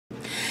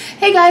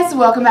Hey guys,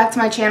 welcome back to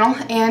my channel,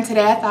 and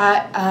today I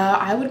thought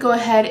I would go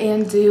ahead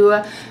and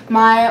do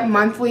my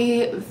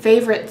monthly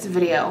favorites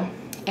video.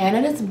 And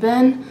it has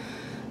been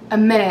a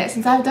minute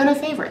since I've done a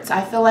favorites.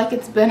 I feel like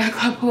it's been a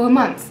couple of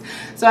months.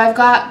 So I've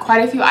got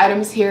quite a few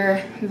items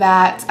here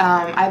that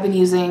I've been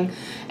using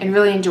and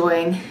really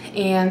enjoying,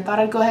 and thought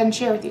I'd go ahead and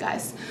share with you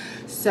guys.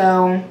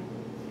 So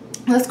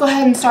let's go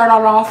ahead and start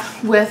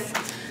off with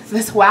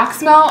this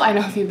wax melt. I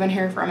know if you've been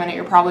here for a minute,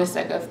 you're probably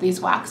sick of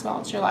these wax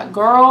melts. You're like,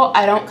 girl,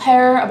 I don't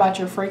care about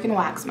your freaking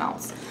wax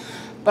melts.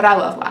 But I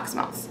love wax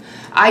melts.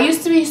 I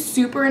used to be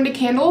super into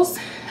candles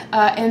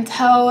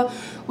until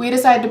we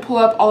decided to pull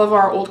up all of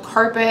our old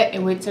carpet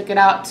and we took it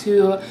out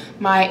to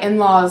my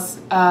in-laws.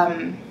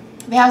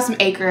 They have some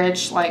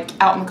acreage like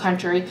out in the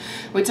country.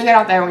 We took it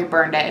out there and we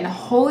burned it, and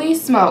holy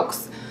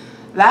smokes,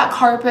 that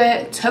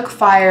carpet took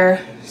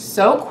fire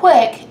so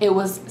quick. It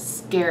was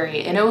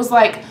scary, and it was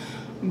like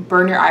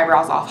burn your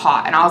eyebrows off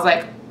hot. And I was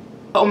like,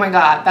 oh my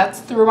god, that's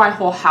through my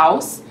whole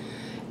house.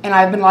 And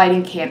I've been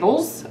lighting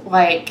candles,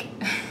 like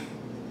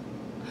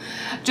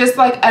just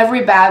like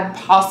every bad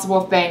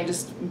possible thing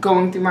just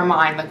going through my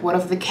mind. Like, what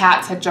if the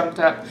cats had jumped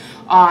up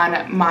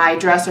on my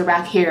dresser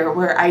back here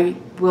where I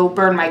will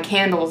burn my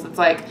candles? It's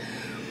like,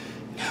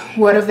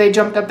 what if they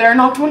jumped up there and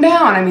knocked one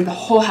down? I mean, the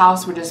whole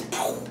house would just,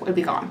 it'd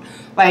be gone.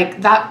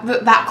 Like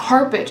that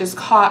carpet just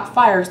caught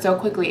fire so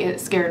quickly, it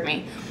scared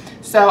me.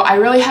 So I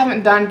really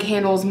haven't done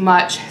candles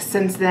much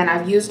since then.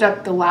 I've used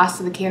up the last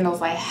of the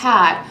candles I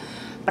had,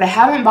 but I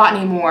haven't bought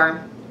any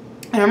more.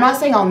 And I'm not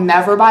saying I'll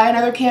never buy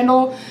another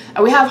candle.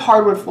 We have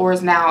hardwood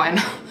floors now, and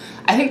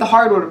I think the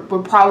hardwood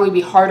would probably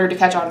be harder to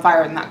catch on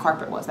fire than that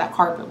carpet was. That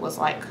carpet was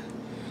like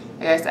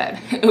I said,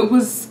 it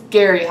was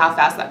scary how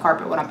fast that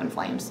carpet went up in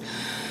flames.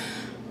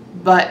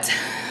 But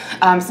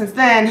since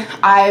then,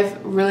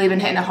 I've really been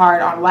hitting it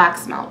hard on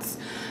wax melts.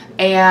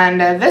 And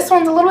this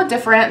one's a little bit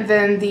different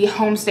than the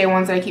homestay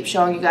ones that I keep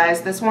showing you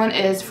guys. This one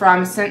is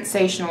from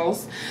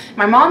Sensationals.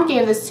 My mom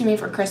gave this to me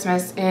for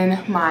Christmas in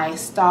my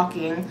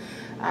stocking.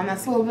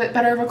 That's a little bit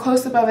better of a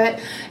close-up of it.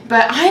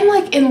 But I'm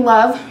like in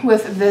love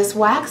with this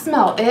wax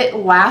melt. It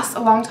lasts a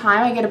long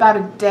time. I get about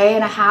a day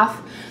and a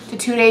half to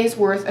 2 days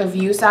worth of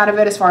use out of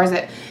it, as far as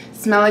it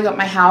smelling up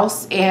my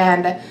house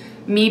and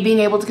me being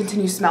able to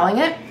continue smelling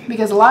it.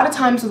 Because a lot of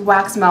times with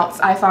wax melts,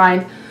 I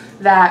find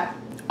that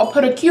I'll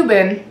put a cube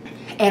in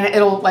and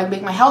it'll like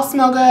make my house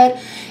smell good,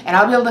 and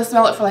I'll be able to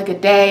smell it for like a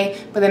day,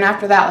 but then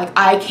after that, like,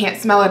 I can't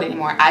smell it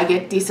anymore. I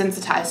get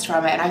desensitized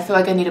from it, and I feel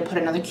like I need to put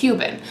another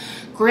cube in.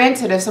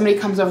 Granted, if somebody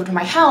comes over to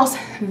my house,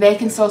 they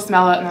can still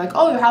smell it and they're like,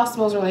 oh, your house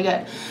smells really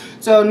good.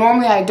 So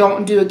normally I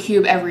don't do a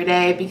cube every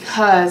day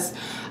because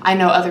I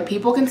know other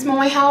people can smell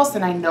my house,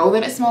 and I know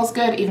that it smells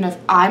good even if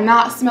I'm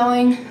not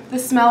smelling the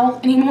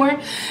smell anymore.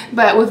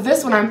 But with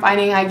this one, I'm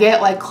finding I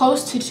get like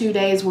close to 2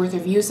 days worth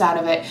of use out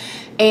of it.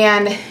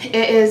 And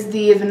it is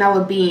the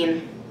vanilla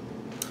bean,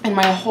 and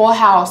my whole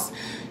house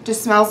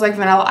just smells like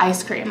vanilla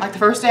ice cream. Like the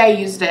first day I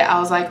used it, I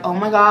was like, oh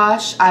my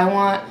gosh, I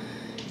want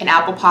an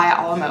apple pie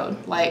a la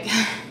mode. Like,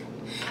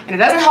 and it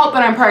doesn't help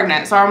that I'm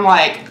pregnant, so I'm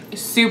like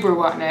super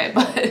wanting it,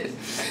 but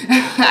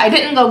I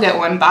didn't go get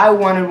one, but I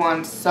wanted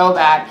one so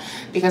bad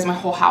because my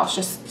whole house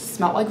just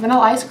smelled like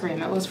vanilla ice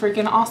cream. It was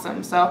freaking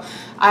awesome. So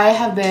I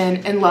have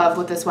been in love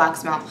with this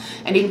wax melt,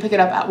 and you can pick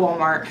it up at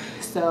Walmart.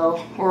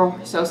 So, or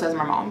so says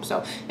my mom.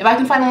 So if I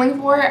can find a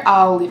link for it,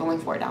 I'll leave a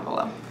link for it down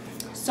below.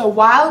 So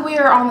while we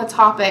are on the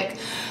topic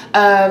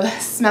of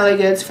smelly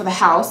goods for the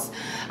house,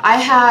 I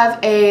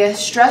have a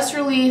stress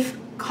relief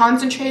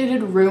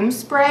concentrated room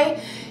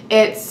spray.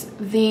 It's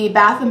the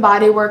Bath &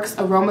 Body Works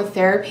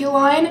aromatherapy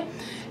line,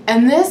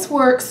 and this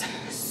works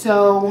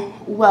so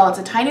well. It's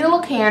a tiny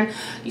little can.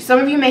 Some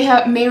of you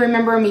may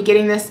remember me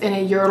getting this in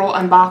a Yurtle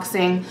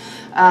unboxing.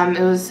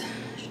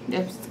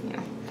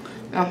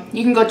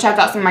 You can go check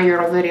out some of my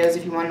Yurtle videos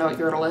if you want to know what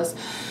Yurtle is.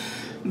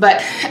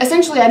 But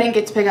essentially, I didn't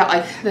get to pick out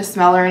like the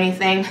smell or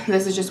anything.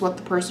 This is just what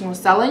the person was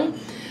selling.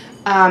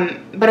 But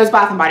it was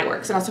Bath & Body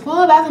Works, and I was like,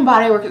 well, Bath &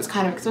 Body Works is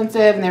kind of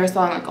expensive, and they were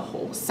selling like a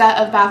whole set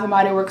of Bath &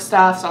 Body Works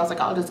stuff, so I was like,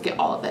 I'll just get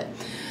all of it.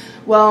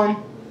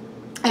 Well,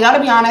 I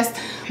gotta be honest,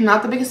 I'm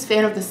not the biggest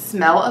fan of the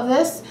smell of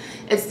this.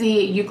 It's the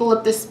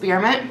eucalyptus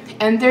spearmint,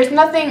 and there's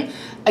nothing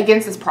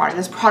against this product.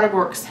 This product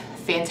works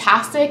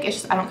fantastic.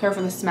 It's just I don't care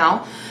for the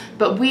smell.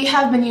 But we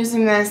have been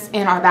using this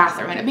in our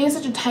bathroom, and it being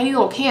such a tiny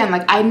little can,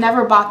 like, I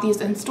never bought these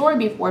in store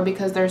before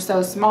because they're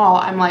so small.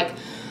 I'm like,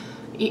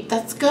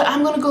 that's good.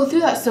 I'm gonna go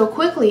through that so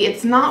quickly.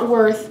 It's not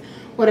worth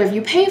whatever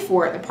you pay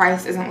for it. The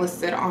price isn't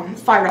listed on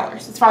 $5.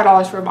 It's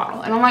 $5 for a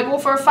bottle. And I'm like, well,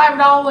 for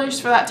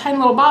 $5 for that tiny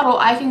little bottle,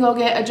 I can go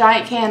get a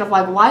giant can of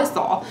like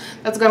Lysol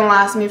that's gonna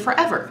last me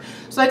forever.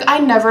 So like, I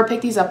never pick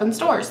these up in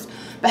stores.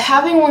 But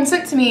having one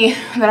sent to me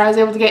that I was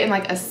able to get in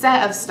like a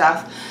set of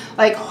stuff,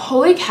 like,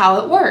 holy cow,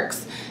 it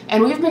works.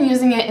 And we've been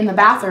using it in the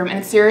bathroom,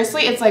 and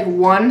seriously, it's like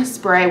one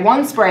spray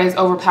is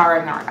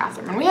overpowering in our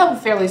bathroom. And we have a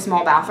fairly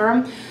small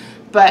bathroom,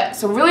 but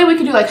so really we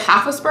could do like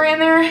half a spray in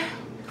there,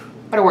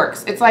 but it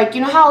works. It's like,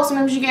 you know how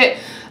sometimes you get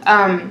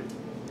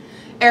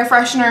air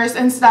fresheners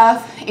and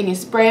stuff, and you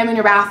spray them in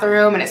your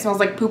bathroom and it smells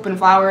like poop and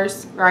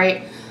flowers,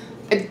 right?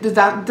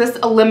 this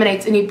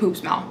eliminates any poop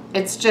smell.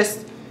 It's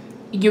just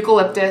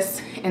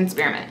eucalyptus and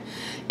spearmint.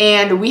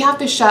 And we have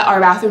to shut our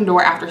bathroom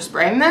door after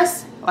spraying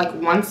this, like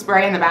one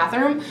spray in the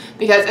bathroom,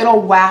 because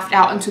it'll waft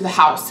out into the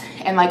house,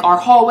 and like our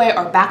hallway,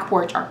 our back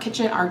porch, our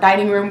kitchen, our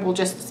dining room will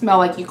just smell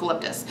like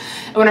eucalyptus.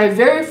 And when I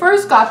very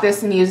first got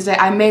this and used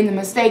it, I made the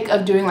mistake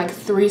of doing like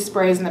 3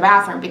 sprays in the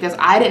bathroom because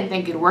I didn't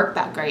think it'd work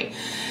that great.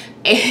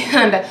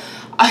 And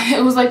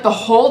it was like the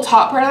whole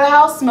top part of the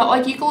house smelled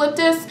like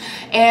eucalyptus,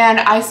 and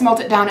I smelled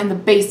it down in the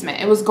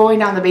basement. It was going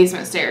down the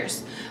basement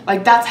stairs.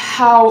 Like, that's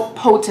how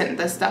potent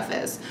this stuff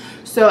is.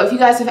 So if you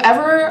guys have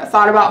ever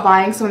thought about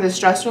buying some of the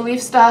stress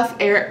relief stuff,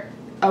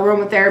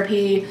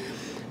 aromatherapy,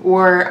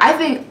 or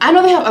I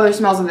know they have other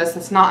smells of this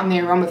that's not in the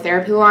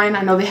aromatherapy line.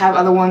 I know they have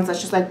other ones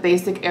that's just like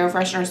basic air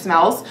freshener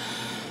smells.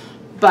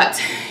 But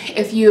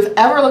if you've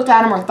ever looked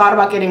at them or thought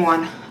about getting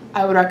one,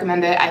 I would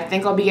recommend it. I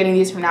think I'll be getting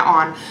these from now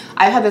on.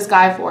 I've had this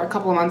guy for a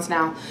couple of months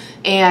now,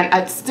 and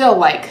it's still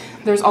like,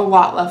 there's a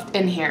lot left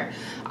in here.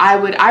 I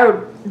would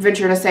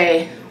venture to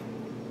say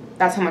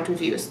that's how much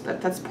we've used.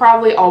 That's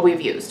probably all we've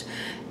used.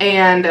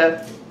 And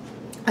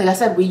like I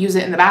said, we use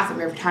it in the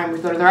bathroom every time we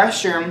go to the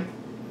restroom.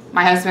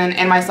 My husband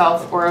and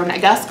myself, or when a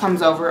guest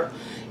comes over,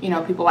 you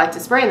know, people like to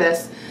spray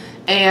this,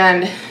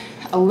 and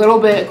a little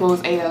bit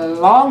goes a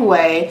long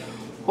way.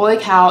 Holy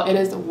cow, it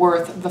is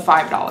worth the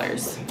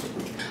 $5.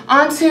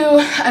 On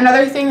to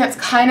another thing that's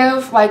kind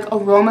of like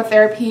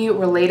aromatherapy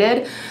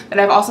related that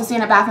I've also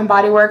seen at Bath &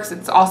 Body Works.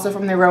 It's also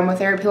from the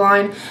aromatherapy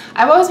line.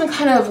 I've always been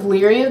kind of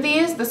leery of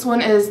these. This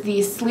one is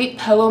the Sleep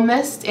Pillow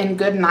Mist in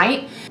Good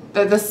Night.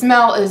 The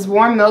smell is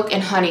warm milk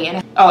and honey.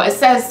 And it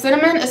says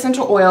cinnamon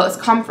essential oil is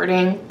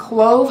comforting,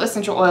 clove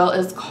essential oil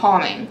is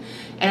calming,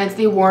 and it's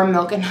the warm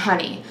milk and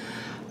honey.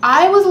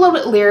 I was a little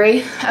bit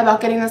leery about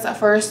getting this at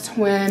first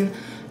when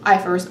I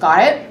first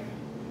got it.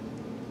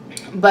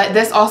 But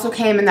this also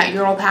came in that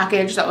urinal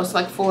package that was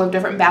like full of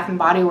different Bath &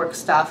 Body Works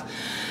stuff.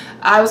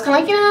 I was kind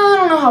of like, I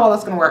don't know how well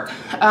that's going to work.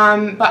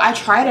 But I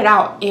tried it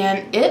out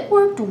and it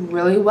worked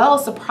really well,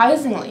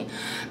 surprisingly.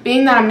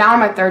 Being that I'm now in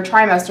my 3rd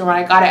trimester, when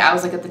I got it, I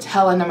was like at the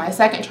tail end of my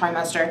 2nd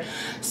trimester.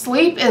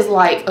 Sleep is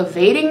like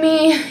evading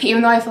me.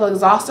 Even though I feel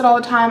exhausted all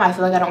the time, I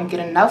feel like I don't get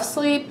enough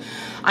sleep.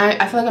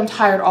 I feel like I'm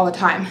tired all the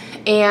time.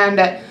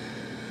 And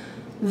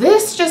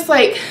this just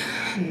like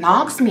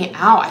knocks me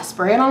out. I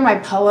spray it on my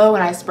pillow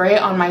and I spray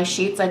it on my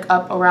sheets like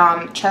up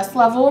around chest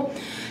level,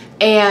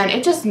 and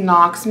it just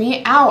knocks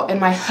me out.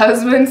 And my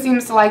husband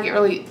seems to like it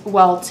really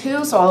well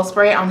too, so I'll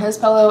spray it on his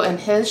pillow and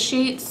his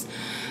sheets.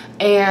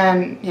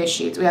 And his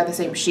sheets, we have the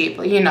same sheet,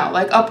 but you know,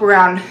 like up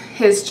around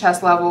his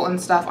chest level and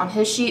stuff on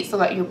his sheet so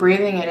that you're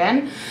breathing it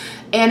in.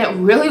 And it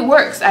really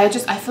works. I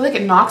feel like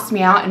it knocks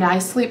me out and I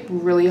sleep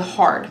really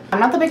hard. I'm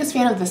not the biggest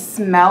fan of the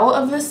smell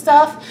of this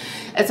stuff.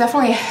 It's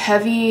definitely a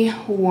heavy,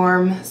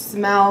 warm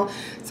smell.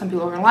 Some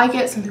people are gonna like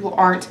it, some people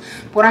aren't.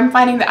 But what I'm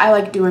finding that I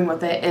like doing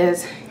with it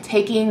is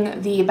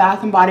taking the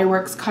Bath & Body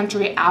Works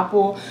Country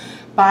Apple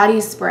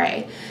body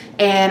spray,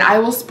 and I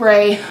will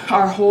spray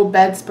our whole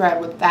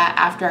bedspread with that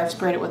after I've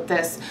sprayed it with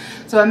this.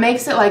 So it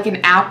makes it like an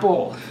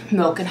apple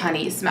milk and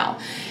honey smell.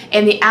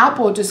 And the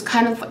apple just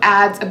kind of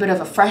adds a bit of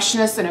a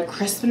freshness and a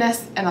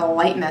crispness and a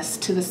lightness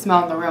to the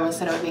smell in the room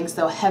instead of it being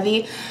so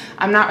heavy.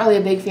 I'm not really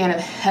a big fan of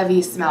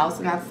heavy smells,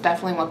 and that's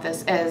definitely what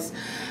this is.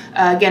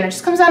 Again, it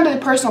just comes down to the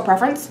personal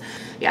preference.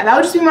 Yeah, that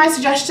would just be my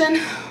suggestion.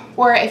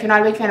 Or if you're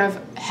not a big fan of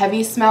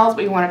heavy smells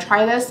but you want to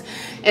try this,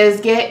 is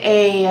get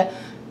a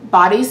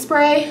body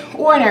spray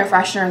or an air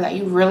freshener that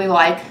you really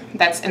like,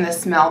 that's in the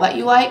smell that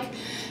you like,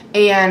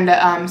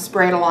 and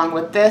spray it along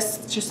with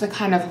this just to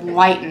kind of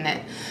lighten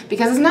it,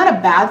 because it's not a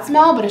bad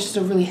smell, but it's just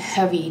a really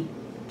heavy,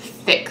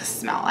 thick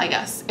smell, I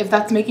guess, if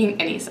that's making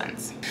any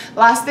sense.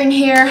 Last thing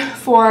here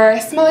for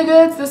smelly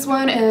goods, this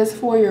one is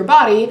for your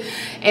body,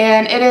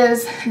 and it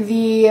is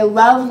the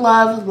Love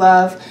Love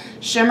Love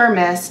Shimmer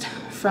Mist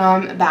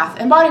from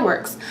Bath & Body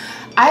Works.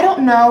 I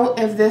don't know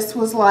if this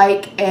was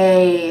like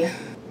a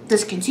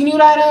discontinued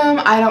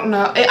item. I don't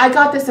know. I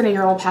got this in a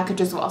urinal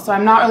package as well, so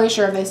I'm not really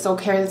sure if they still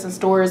carry this in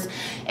stores.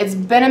 It's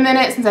been a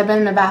minute since I've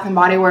been in Bath &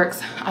 Body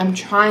Works. I'm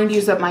trying to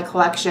use up my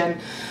collection,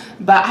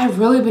 but I've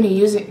really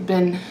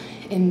been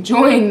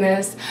enjoying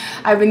this.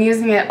 I've been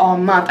using it all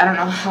month. I don't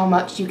know how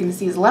much you can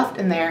see is left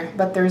in there,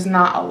 but there's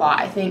not a lot.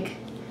 I think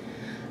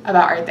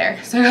about right there,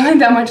 so not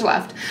that much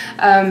left.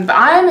 But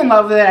I'm in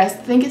love with it. I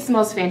think it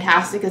smells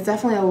fantastic. It's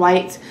definitely a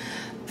light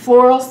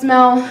floral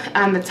smell.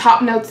 The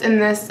top notes in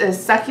this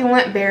is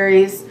succulent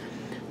berries,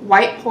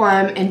 white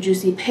plum, and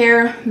juicy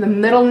pear. The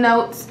middle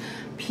notes,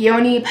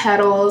 peony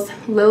petals,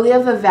 lily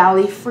of the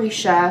valley,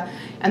 freesia,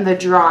 and the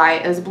dry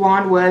is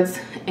blonde woods,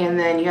 and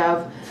then you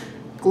have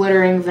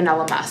glittering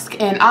vanilla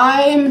musk. And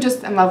I'm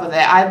just in love with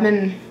it. I've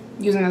been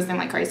using this thing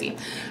like crazy.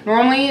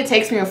 Normally it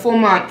takes me a full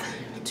month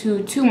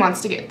to 2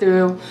 months to get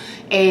through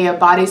a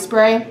body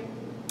spray,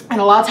 and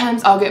a lot of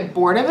times I'll get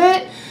bored of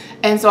it,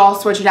 and so I'll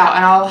switch it out,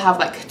 and I'll have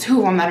like 2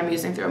 of them that I'm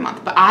using through a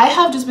month. But I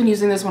have just been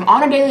using this one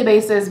on a daily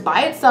basis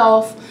by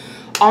itself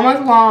all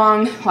month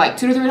long, like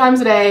 2 to 3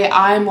 times a day.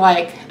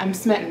 I'm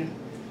smitten.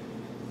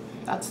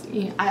 that's,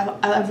 yeah,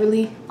 I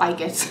really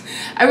like it.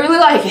 I really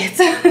like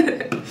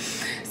it.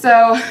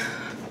 So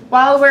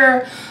while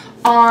we're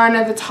on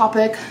the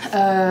topic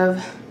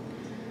of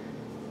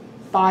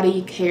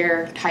body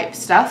care type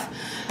stuff,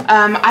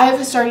 I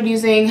have started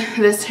using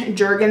this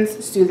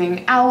Jergens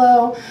Soothing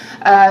Aloe.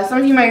 Some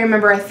of you might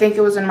remember, I think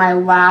it was in my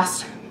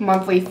last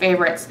monthly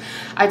favorites,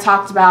 I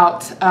talked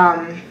about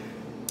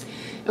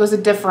it was a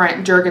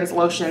different Jergens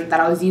lotion that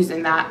I was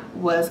using that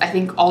was, I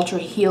think, ultra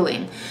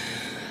healing.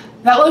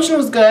 That lotion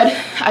was good.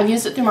 I've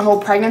used it through my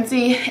whole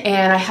pregnancy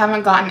and I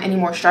haven't gotten any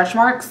more stretch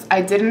marks.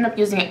 I did end up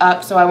using it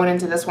up, so I went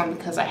into this one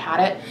because I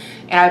had it,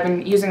 and I've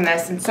been using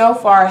this, and so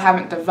far I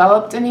haven't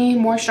developed any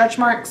more stretch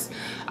marks.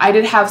 I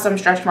did have some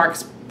stretch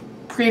marks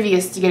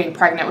previous to getting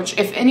pregnant, which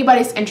if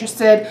anybody's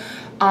interested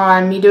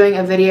on me doing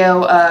a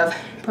video of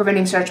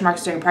preventing stretch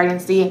marks during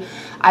pregnancy,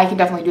 I can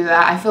definitely do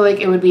that. I feel like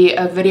it would be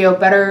a video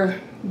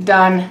better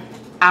done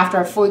after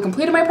I've fully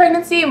completed my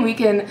pregnancy and we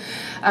can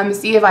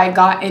see if I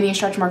got any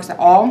stretch marks at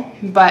all.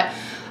 But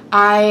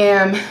I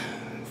am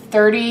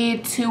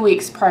 32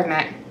 weeks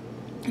pregnant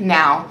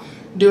now,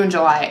 due in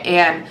July,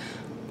 and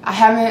I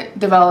haven't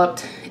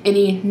developed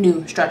any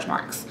new stretch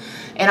marks,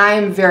 and I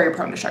am very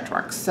prone to stretch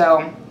marks,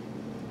 so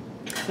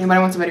if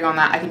anybody wants a video on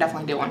that, I can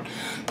definitely do one.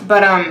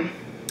 But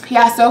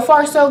yeah, so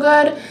far so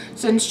good.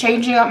 Since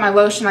changing up my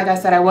lotion, like I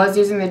said, I was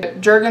using the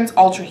Jergens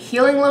Ultra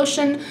Healing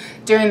Lotion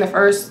during the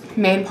first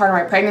main part of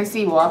my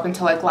pregnancy, well, up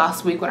until like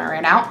last week when I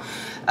ran out.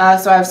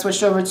 So I've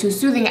switched over to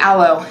Soothing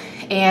Aloe,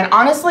 and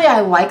honestly I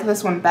like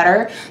this one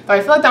better, but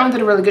I feel like that one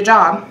did a really good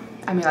job.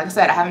 I mean, like I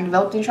said, I haven't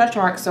developed any stretch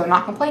marks, so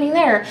not complaining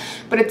there,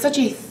 but it's such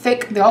a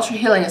thick, the Ultra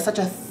Healing is such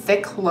a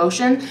thick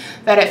lotion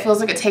that it feels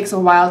like it takes a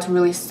while to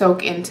really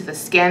soak into the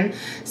skin.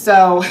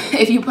 So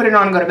if you put it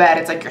on and go to bed,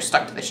 it's like you're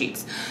stuck to the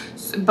sheets.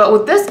 But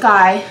with this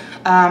guy,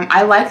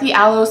 I like the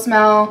aloe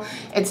smell.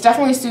 It's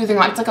definitely soothing.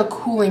 It's like a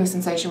cooling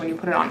sensation when you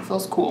put it on. It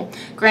feels cool.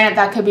 Granted,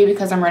 that could be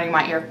because I'm running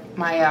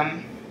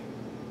my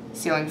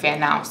ceiling fan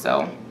now,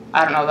 so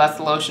I don't know if that's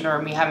the lotion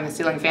or me having the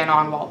ceiling fan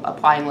on while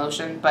applying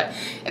lotion, but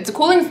it's a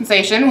cooling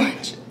sensation,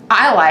 which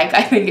I like.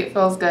 I think it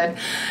feels good,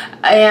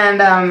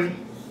 and I'm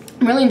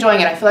really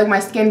enjoying it. I feel like my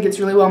skin gets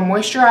really well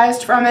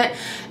moisturized from it,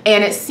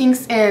 and it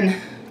sinks in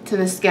to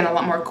the skin a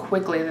lot more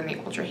quickly than the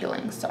Ultra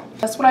Healing. So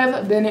that's what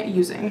I've been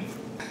using.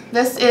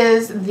 This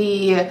is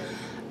the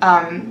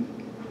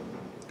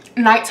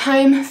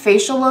nighttime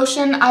facial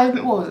lotion.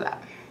 What was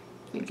that?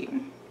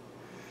 Thinking.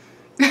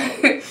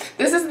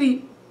 This is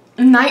the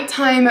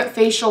nighttime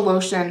facial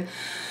lotion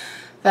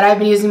that I've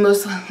been using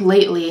most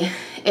lately.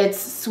 It's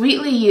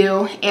Sweetly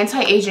You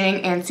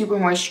Anti-Aging and Super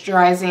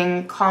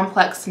Moisturizing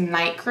Complex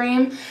Night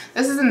Cream.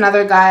 This is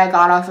another guy I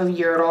got off of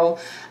Yurtle.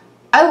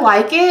 I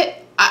like it.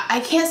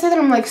 I can't say that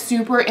I'm like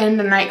super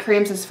into night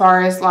creams as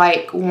far as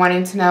like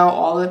wanting to know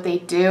all that they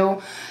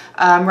do.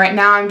 Right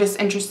now I'm just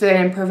interested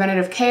in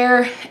preventative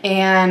care,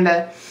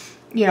 and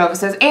you know, if it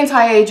says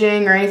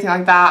anti-aging or anything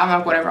like that, I'm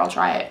like, whatever, I'll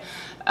try it.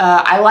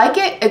 I like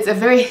it. It's a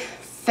very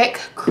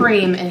thick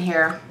cream in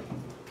here.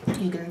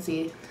 You can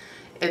see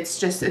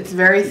it's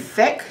very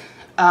thick,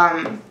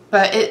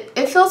 but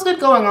it feels good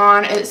going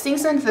on. It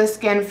sinks into the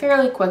skin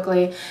fairly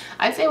quickly.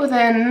 I'd say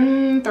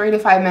within 3 to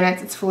 5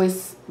 minutes it's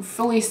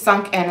fully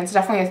sunk in. It's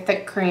definitely a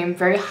thick cream,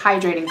 very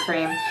hydrating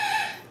cream,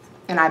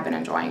 and I've been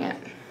enjoying it.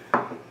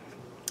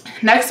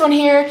 Next one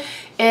here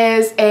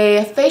is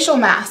a facial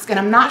mask, and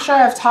I'm not sure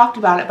I've talked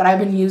about it, but I've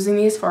been using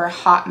these for a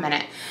hot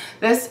minute.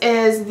 This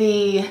is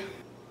the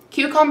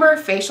Cucumber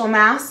Facial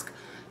Mask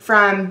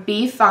from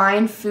Be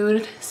Fine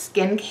Food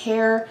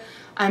Skincare.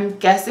 I'm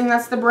guessing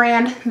that's the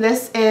brand.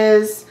 This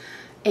is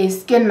a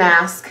skin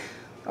mask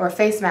or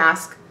face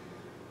mask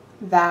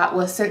that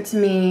was sent to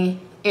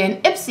me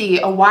in Ipsy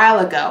a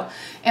while ago,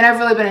 and I've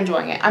really been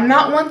enjoying it. I'm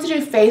not one to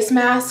do face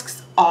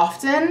masks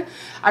often.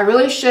 I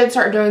really should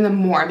start doing them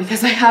more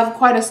because I have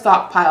quite a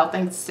stockpile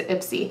thanks to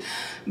Ipsy.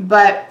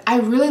 But I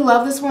really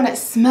love this one. It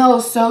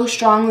smells so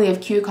strongly of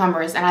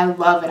cucumbers and I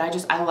love it.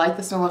 I like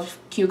the smell of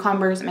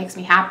cucumbers. It makes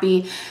me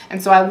happy.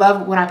 And so I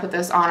love when I put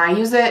this on. I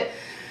use it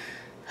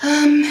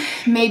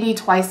maybe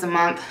twice a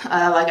month.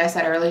 Like I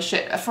said, I really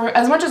should. For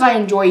as much as I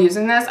enjoy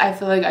using this, I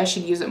feel like I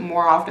should use it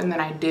more often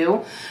than I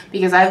do,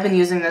 because I've been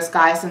using this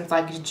guy since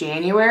like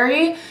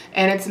January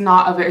and it's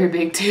not a very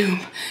big tube.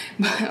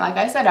 But like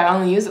I said, I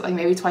only use it like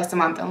maybe twice a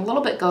month, and a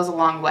little bit goes a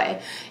long way.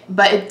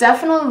 But it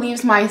definitely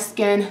leaves my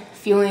skin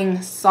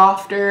feeling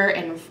softer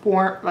and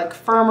more like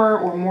firmer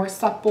or more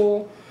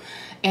supple.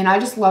 And I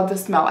just love the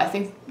smell. I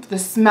think the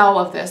smell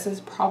of this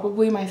is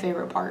probably my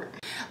favorite part.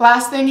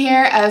 Last thing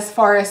here, as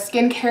far as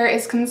skincare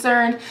is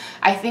concerned,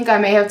 I think I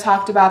may have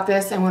talked about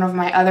this in one of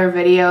my other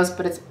videos,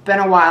 but it's been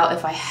a while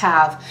if I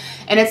have.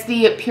 And it's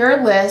the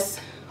Pure Bliss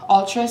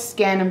Ultra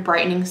Skin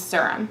Brightening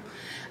Serum.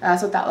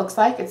 That's what that looks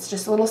like. It's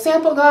just a little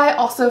sample guide,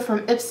 also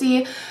from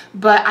Ipsy,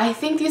 but I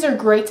think these are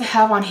great to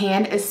have on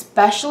hand,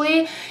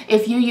 especially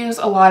if you use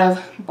a lot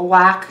of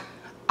black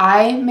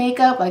eye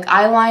makeup, like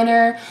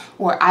eyeliner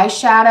or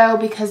eyeshadow,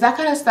 because that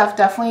kind of stuff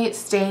definitely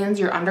stains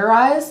your under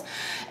eyes.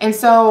 And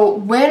so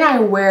when I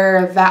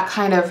wear that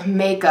kind of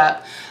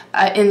makeup,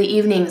 in the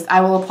evenings,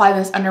 I will apply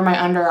this under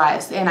my under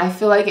eyes, and I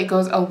feel like it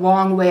goes a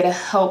long way to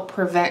help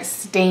prevent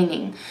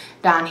staining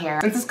down here.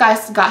 Since this guy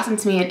got sent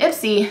to me in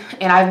Ipsy,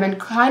 and I've been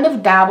kind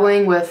of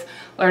dabbling with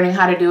learning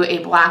how to do a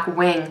black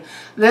wing,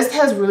 this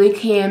has really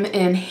came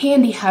in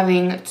handy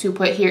having to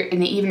put here in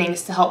the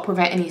evenings to help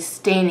prevent any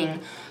staining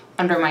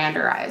under my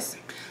under eyes.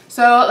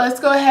 So let's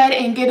go ahead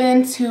and get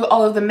into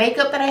all of the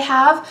makeup that I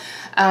have.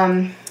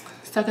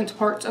 Second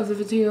part of the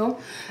video.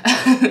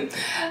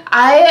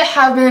 I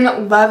have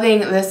been loving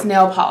this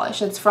nail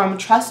polish. It's from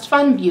Trust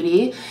Fund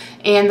Beauty,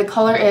 and the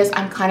color is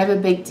I'm Kind of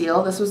a Big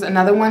Deal. This was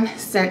another one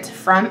sent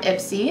from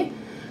Ipsy.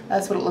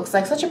 That's what it looks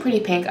like. Such a pretty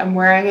pink. I'm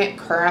wearing it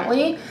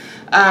currently.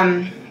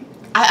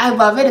 I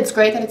love it. It's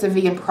great that it's a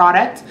vegan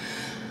product.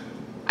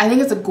 I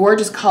think it's a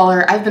gorgeous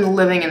color. I've been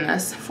living in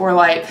this for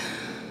like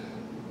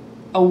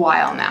a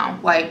while now,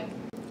 like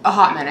a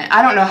hot minute.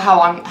 I don't know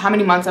how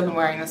many months I've been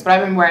wearing this, but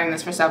I've been wearing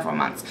this for several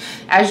months.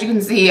 As you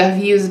can see,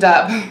 I've used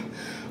up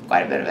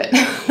quite a bit of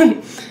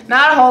it.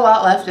 Not a whole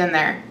lot left in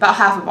there, about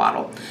half a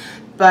bottle.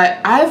 But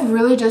I've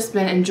really just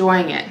been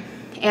enjoying it,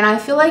 and I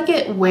feel like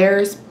it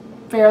wears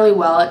fairly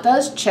well. It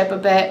does chip a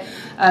bit.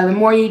 The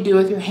more you do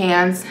with your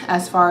hands,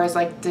 as far as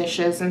like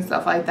dishes and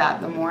stuff like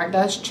that, the more it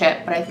does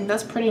chip, but I think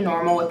that's pretty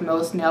normal with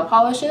most nail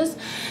polishes,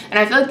 and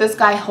I feel like this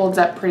guy holds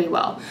up pretty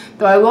well.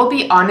 Though I will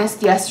be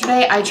honest,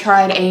 yesterday I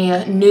tried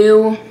a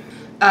new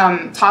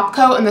top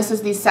coat, and this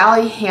is the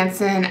Sally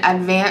Hansen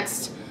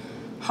Advanced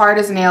Hard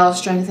as Nails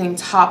Strengthening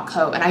Top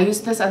Coat, and I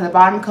used this as a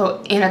bottom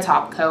coat and a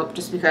top coat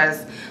just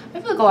because I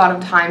feel like a lot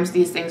of times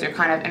these things are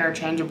kind of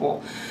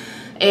interchangeable.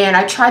 And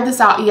I tried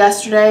this out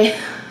yesterday,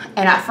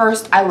 and at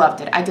first I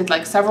loved it. I did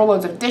like several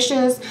loads of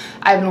dishes.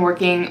 I've been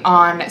working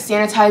on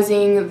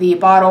sanitizing the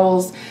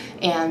bottles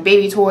and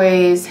baby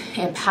toys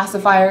and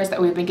pacifiers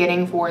that we've been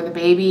getting for the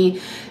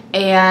baby,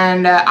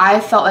 and I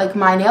felt like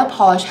my nail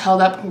polish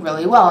held up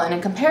really well, and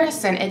in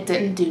comparison it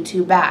didn't do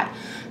too bad.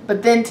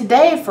 But then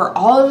today, for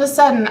all of a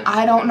sudden,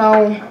 I don't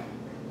know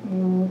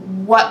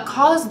what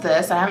caused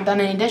this. I haven't done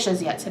any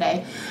dishes yet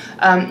today.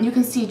 You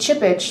can see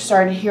chippage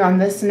started here on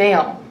this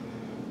nail.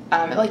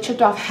 It like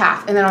chipped off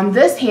half, and then on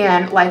this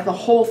hand, like the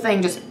whole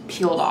thing just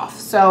peeled off.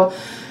 So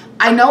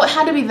I know it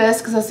had to be this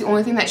because that's the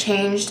only thing that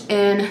changed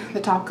in the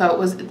top coat.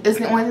 Is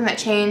the only thing that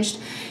changed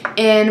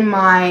in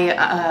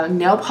my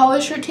nail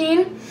polish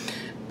routine.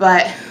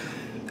 But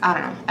I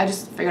don't know. I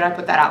just figured I'd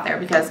put that out there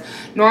because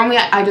normally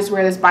I just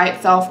wear this by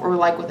itself or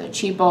like with a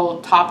cheap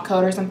old top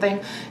coat or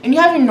something. And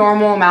you have your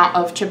normal amount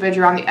of chippage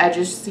around the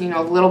edges, you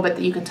know, a little bit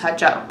that you can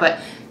touch up. But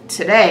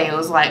today it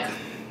was like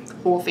the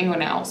whole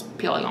fingernails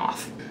peeling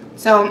off.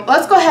 So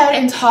let's go ahead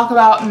and talk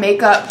about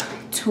makeup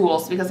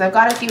tools because I've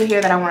got a few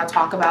here that I want to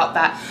talk about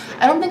that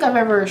I don't think I've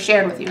ever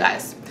shared with you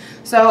guys.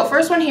 So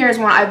first one here is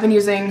one I've been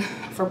using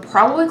for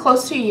probably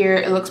close to a year.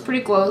 It looks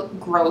pretty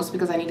gross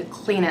because I need to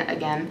clean it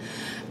again.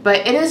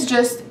 But it is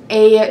just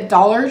a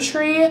Dollar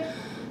Tree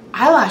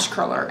eyelash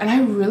curler, and I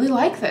really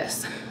like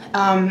this.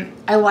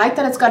 I like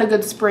that it's got a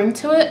good spring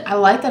to it. I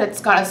like that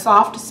it's got a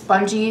soft,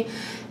 spongy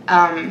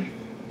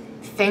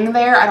thing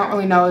there. I don't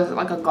really know, is it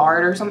like a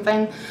guard or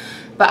something?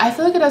 But I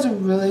feel like it does a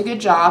really good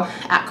job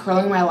at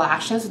curling my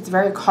lashes. It's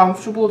very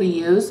comfortable to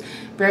use,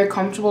 very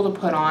comfortable to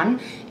put on.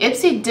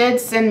 Ipsy did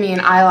send me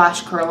an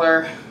eyelash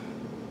curler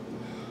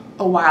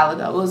a while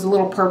ago. It was a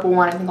little purple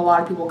one. I think a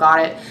lot of people got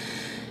it.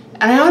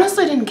 And I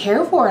honestly didn't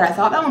care for it. I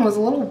thought that one was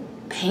a little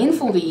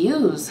painful to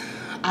use.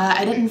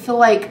 I didn't feel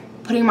like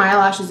putting my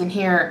eyelashes in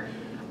here,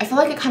 I feel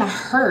like it kind of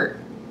hurt.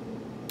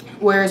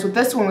 Whereas with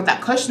this one, with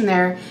that cushion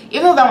there,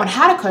 even though that one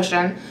had a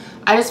cushion,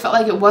 I just felt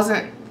like it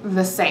wasn't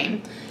the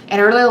same.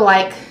 And I really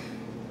like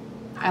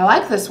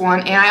this one,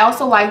 and I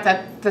also like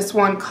that this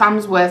one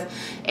comes with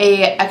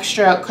a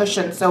extra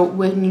cushion, so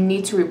when you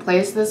need to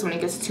replace this, when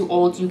it gets too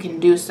old, you can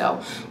do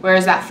so.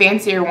 Whereas that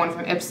fancier one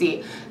from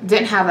Ipsy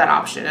didn't have that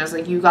option. It was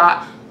like you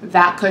got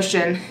that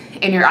cushion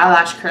in your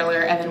eyelash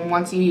curler, and then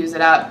once you use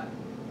it up,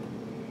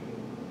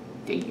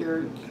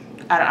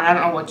 I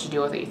don't know what you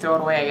do with it. You throw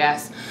it away, I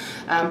guess.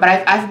 But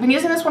I've been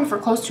using this one for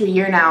close to a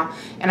year now,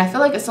 and I feel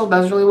like it still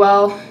does really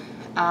well.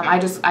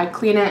 I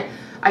clean it.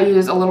 I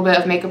use a little bit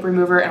of makeup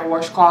remover and a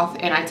washcloth,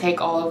 and I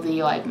take all of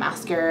the like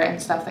mascara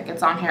and stuff that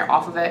gets on here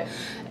off of it.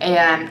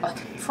 And like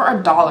for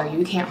 $1,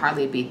 you can't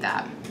hardly beat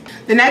that.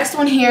 The next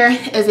one here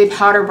is a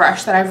powder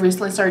brush that I've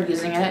recently started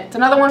using in it. It's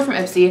another one from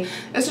Ipsy.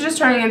 This is just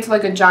turning into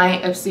like a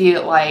giant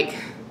Ipsy like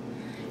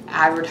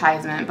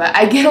advertisement, but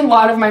I get a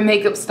lot of my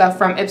makeup stuff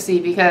from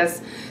Ipsy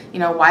because, you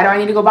know, why do I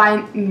need to go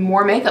buy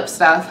more makeup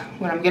stuff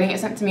when I'm getting it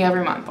sent to me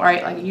every month,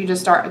 right? Like you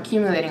just start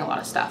accumulating a lot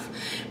of stuff.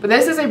 But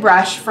this is a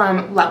brush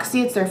from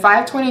Luxie. It's their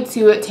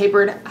 522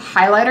 tapered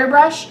highlighter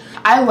brush.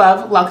 I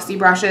love Luxie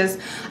brushes.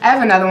 I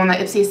have another one that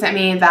Ipsy sent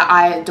me that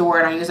I adore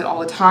and I use it all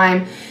the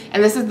time.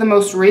 and this is the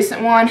most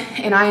recent one,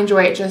 and I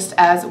enjoy it just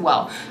as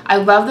well. I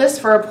love this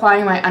for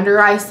applying my under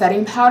eye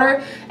setting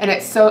powder, and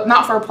it's so,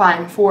 not for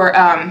applying, for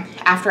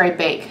after I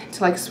bake,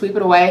 to like sweep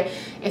it away.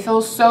 It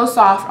feels so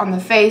soft on the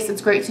face.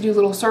 It's great to do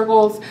little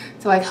circles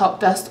to like help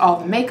dust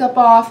all the makeup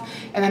off.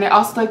 And then I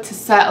also like to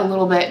set a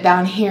little bit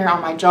down here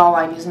on my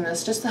jawline using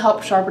this just to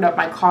help sharpen up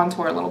my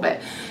contour a little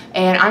bit.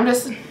 And I'm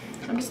just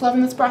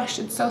loving this brush.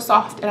 It's so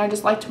soft, and I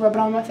just like to rub it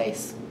on my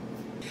face.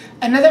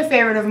 Another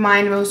favorite of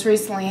mine most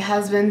recently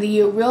has been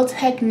the Real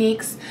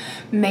Techniques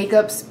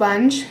makeup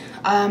sponge.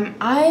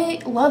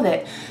 I love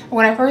it.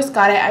 When I first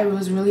got it, I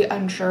was really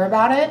unsure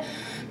about it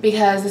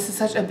because this is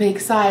such a big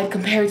side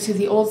compared to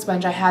the old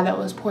sponge I had that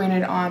was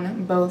pointed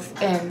on both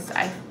ends.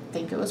 I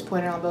think it was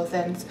pointed on both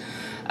ends.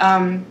 But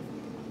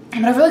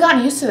I've really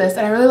gotten used to this,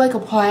 and I really like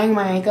applying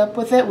my makeup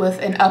with it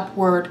with an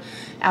upward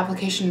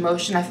application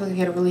motion. I feel like I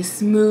get a really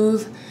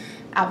smooth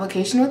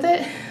application with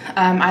it.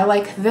 I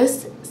like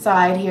this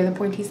side here, the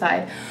pointy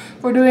side,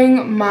 for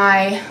doing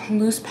my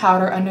loose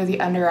powder under the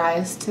under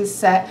eyes to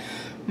set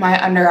my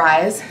under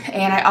eyes.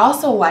 And I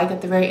also like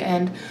at the very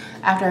end,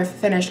 after I've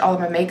finished all of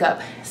my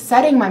makeup,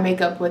 setting my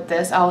makeup with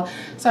this. I'll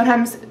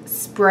sometimes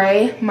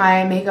spray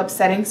my makeup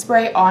setting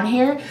spray on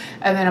here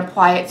and then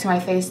apply it to my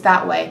face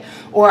that way.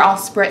 Or I'll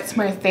spritz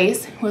my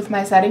face with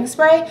my setting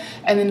spray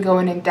and then go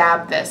in and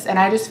dab this. And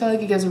I just feel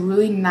like it gives a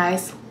really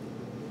nice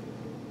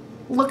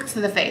look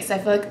to the face. I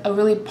feel like a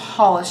really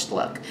polished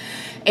look.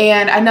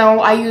 And I know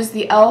I use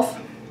the e.l.f.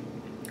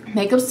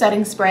 makeup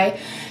setting spray,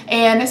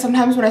 and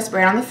sometimes when I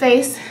spray it on the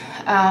face,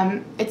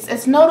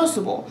 it's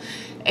noticeable,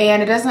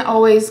 and it doesn't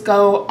always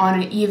go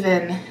on an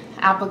even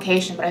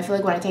application, but I feel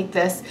like when I take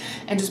this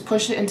and just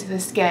push it into the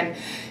skin,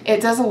 it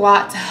does a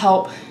lot to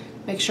help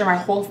make sure my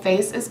whole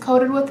face is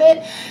coated with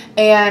it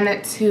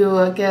and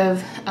to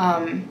give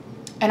a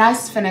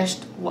nice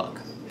finished look.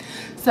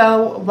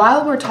 So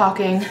while we're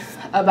talking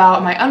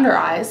about my under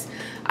eyes,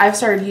 I've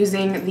started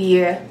using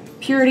the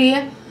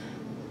Purity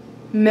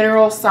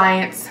Mineral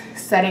Science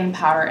setting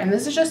powder, and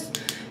this is just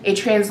a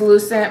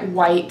translucent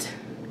white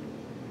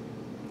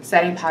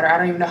setting powder. I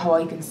don't even know how well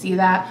you can see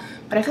that,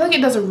 but I feel like it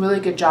does a really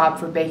good job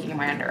for baking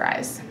my under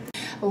eyes.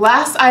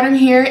 Last item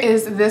here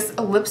is this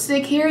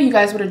lipstick here. You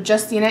guys would have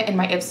just seen it in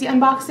my Ipsy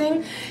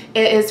unboxing.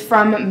 It is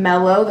from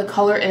Mellow. The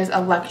color is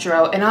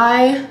Electro, and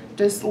I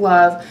just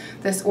love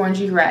this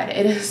orangey red.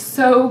 It is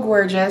so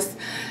gorgeous,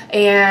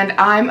 and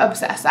I'm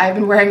obsessed. I've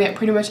been wearing it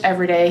pretty much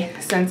every day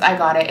since I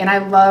got it, and I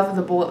love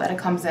the bullet that it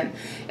comes in.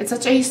 It's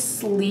such a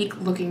sleek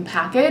looking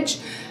package,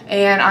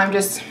 and I'm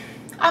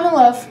in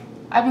love.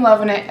 I've been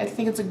loving it. I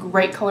think it's a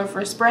great color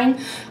for spring.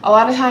 A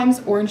lot of times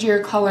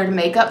orangier colored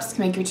makeups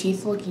can make your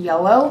teeth look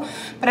yellow,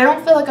 but I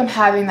don't feel like I'm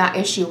having that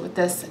issue with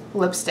this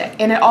lipstick,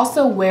 and it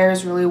also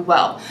wears really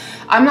well.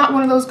 I'm not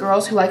one of those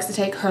girls who likes to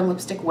take her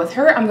lipstick with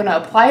her. I'm gonna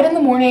apply it in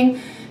the morning,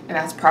 and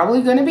that's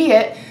probably gonna be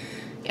it,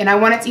 and I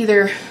want it to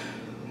either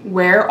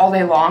wear all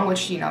day long,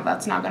 which, you know,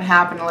 that's not gonna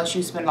happen unless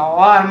you spend a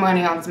lot of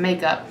money on some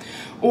makeup,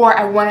 or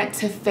I want it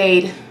to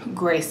fade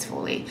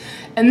gracefully,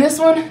 and this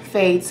one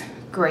fades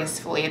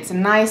gracefully. It's a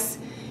nice,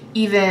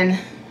 even,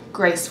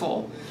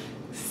 graceful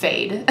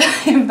fade,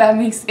 if that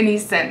makes any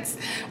sense.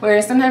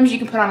 Whereas sometimes you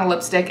can put on a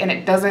lipstick and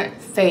it doesn't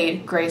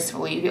fade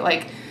gracefully. You get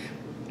like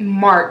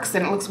marks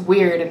and it looks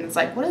weird, and it's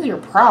like, what is your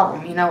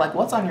problem? You know, like,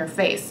 what's on your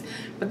face?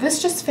 But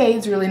this just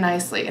fades really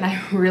nicely, and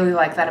I really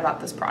like that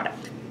about this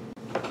product.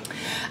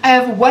 I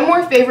have one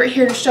more favorite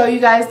here to show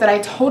you guys that I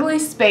totally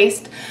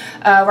spaced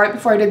right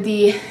before I did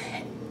the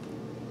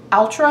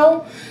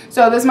outro.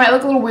 So this might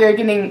look a little weird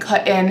getting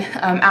cut in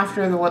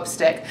after the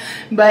lipstick,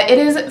 but it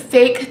is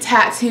fake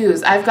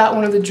tattoos. I've got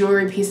one of the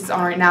jewelry pieces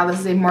on right now. This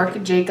is a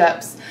Marc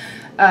Jacobs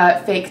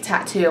fake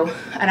tattoo,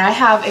 and I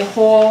have a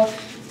whole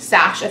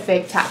stash of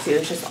fake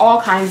tattoos, just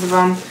all kinds of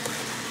them,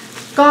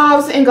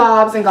 gobs and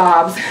gobs and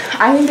gobs.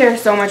 I think they're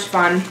so much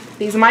fun.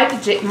 These Michael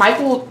Jacobs?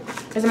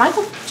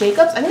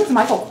 I think it's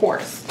Michael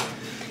Kors.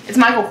 It's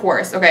Michael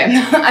Kors. Okay,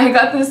 I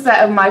got this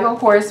set of Michael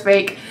Kors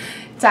fake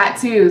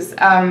tattoos.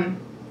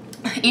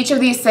 Each of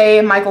these say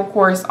Michael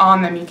Kors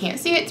on them. You can't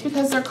see it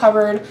because they're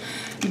covered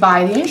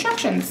by the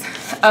instructions.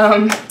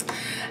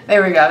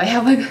 There we go. They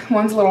have like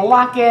one's a little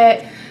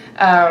locket,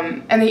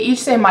 and they each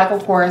say Michael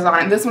Kors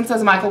on it. This one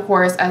says Michael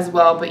Kors as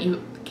well, but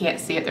you can't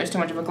see it. There's too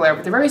much of a glare,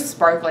 but they're very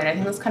sparkly, and I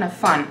think that's kind of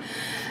fun.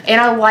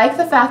 And I like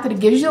the fact that it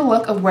gives you the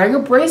look of wearing a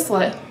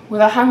bracelet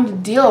without having to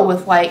deal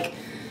with like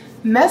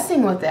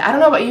messing with it. I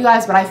don't know about you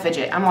guys, but I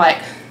fidget. I'm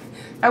like,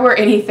 I wear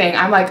anything.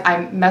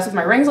 I mess with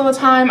my rings all the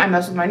time. I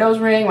mess with my nose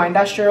ring, my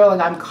industrial.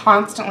 Like, I'm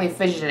constantly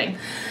fidgeting.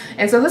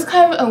 And so this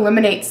kind of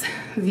eliminates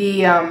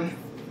the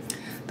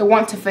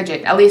want to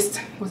fidget. At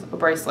least with a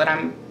bracelet,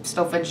 I'm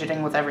still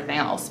fidgeting with everything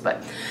else,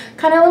 but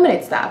kind of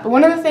eliminates that. But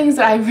one of the things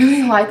that I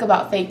really like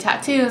about fake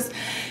tattoos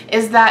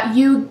is that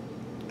you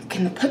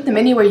can put them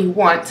anywhere you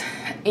want,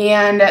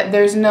 and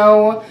there's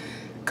no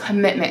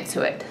commitment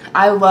to it.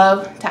 I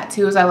love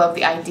tattoos. I love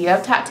the idea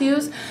of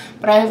tattoos,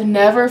 but I have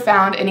never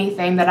found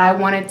anything that I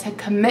wanted to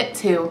commit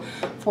to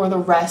for the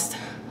rest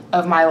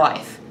of my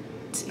life.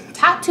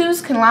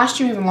 Tattoos can last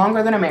you even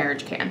longer than a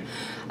marriage can.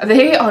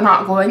 They are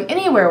not going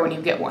anywhere when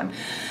you get one.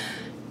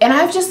 And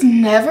I've just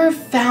never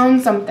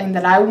found something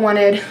that I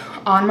wanted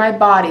on my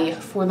body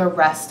for the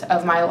rest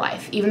of my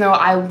life. Even though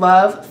I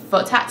love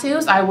foot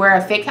tattoos, I wear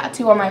a fake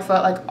tattoo on my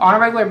foot like on a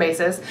regular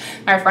basis.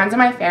 My friends and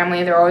my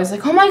family, they're always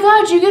like, oh my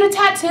god, you get a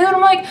tattoo? And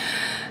I'm like,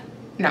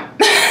 no.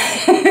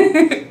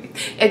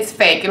 It's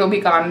fake. It'll be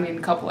gone in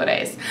a couple of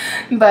days.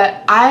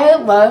 But I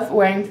love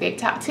wearing fake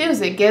tattoos.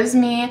 It gives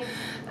me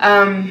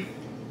the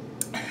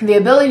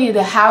ability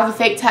to have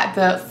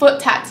the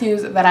foot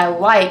tattoos that I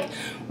like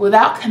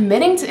without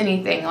committing to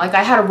anything. Like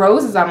I had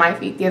roses on my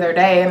feet the other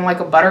day and like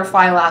a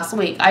butterfly last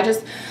week.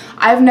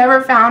 I've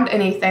never found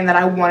anything that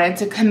I wanted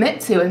to commit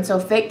to, and so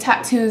fake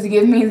tattoos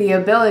give me the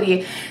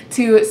ability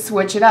to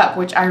switch it up,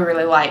 which I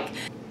really like.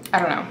 I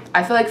don't know.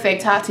 I feel like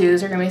fake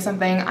tattoos are going to be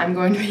something I'm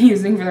going to be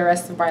using for the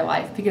rest of my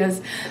life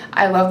because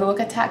I love the look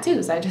of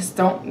tattoos. I just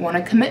don't want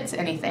to commit to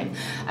anything.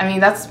 I mean,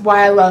 that's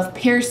why I love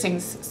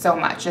piercings so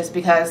much, is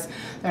because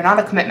they're not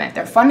a commitment.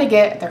 They're fun to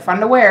get, they're fun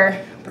to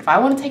wear, but if I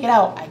want to take it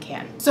out, I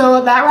can.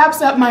 So that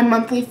wraps up my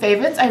monthly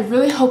favorites. I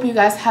really hope you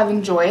guys have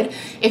enjoyed.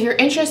 If you're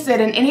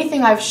interested in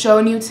anything I've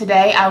shown you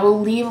today, I will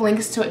leave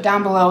links to it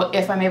down below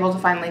if I'm able to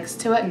find links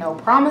to it. No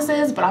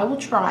promises, but I will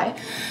try.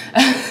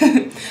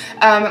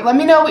 Let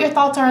me know what your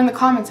thoughts are in the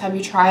comments. Have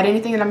you tried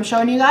anything that I'm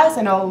showing you guys?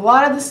 I know a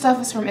lot of this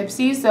stuff is from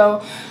Ipsy,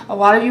 so a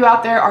lot of you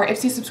out there are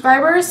Ipsy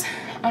subscribers,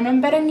 and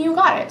I'm betting you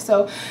got it.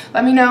 So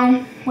let me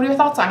know, what are your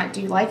thoughts on it?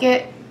 Do you like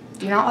it?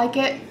 Do you not like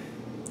it?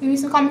 Leave me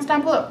some comments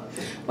down below.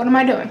 What am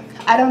I doing?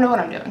 I don't know what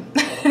I'm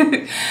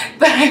doing.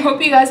 But I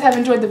hope you guys have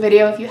enjoyed the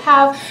video. If you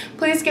have,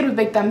 please give it a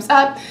big thumbs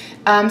up.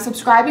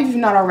 Subscribe if you've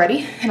not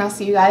already, and I'll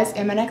see you guys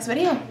in my next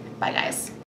video. Bye guys.